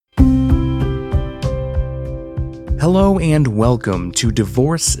Hello and welcome to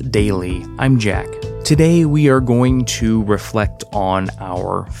Divorce Daily. I'm Jack. Today we are going to reflect on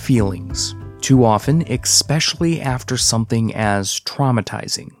our feelings. Too often, especially after something as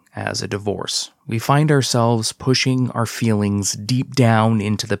traumatizing as a divorce, we find ourselves pushing our feelings deep down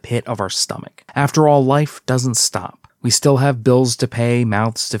into the pit of our stomach. After all, life doesn't stop. We still have bills to pay,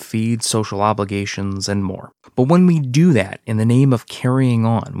 mouths to feed, social obligations, and more. But when we do that in the name of carrying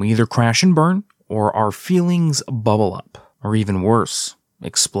on, we either crash and burn, or our feelings bubble up, or even worse,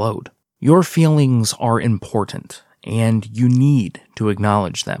 explode. Your feelings are important, and you need to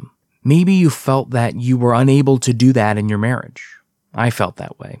acknowledge them. Maybe you felt that you were unable to do that in your marriage. I felt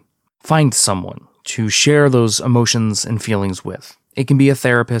that way. Find someone to share those emotions and feelings with. It can be a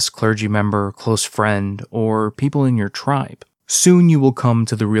therapist, clergy member, close friend, or people in your tribe. Soon you will come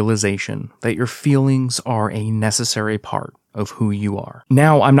to the realization that your feelings are a necessary part of who you are.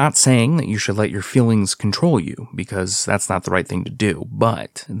 Now, I'm not saying that you should let your feelings control you, because that's not the right thing to do,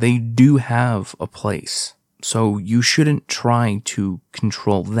 but they do have a place. So you shouldn't try to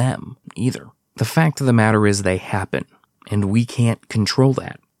control them either. The fact of the matter is they happen, and we can't control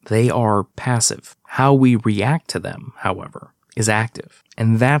that. They are passive. How we react to them, however, is active.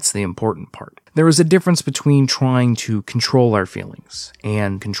 And that's the important part. There is a difference between trying to control our feelings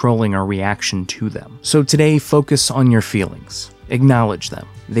and controlling our reaction to them. So today, focus on your feelings. Acknowledge them.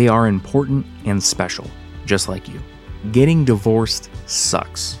 They are important and special, just like you. Getting divorced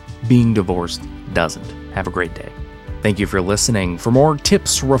sucks. Being divorced doesn't. Have a great day. Thank you for listening. For more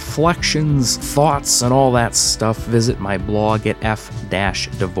tips, reflections, thoughts, and all that stuff, visit my blog at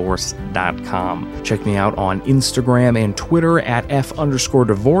f-divorce.com. Check me out on Instagram and Twitter at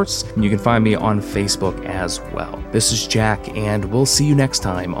f_divorce, and you can find me on Facebook as well. This is Jack, and we'll see you next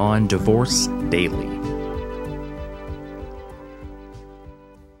time on Divorce Daily.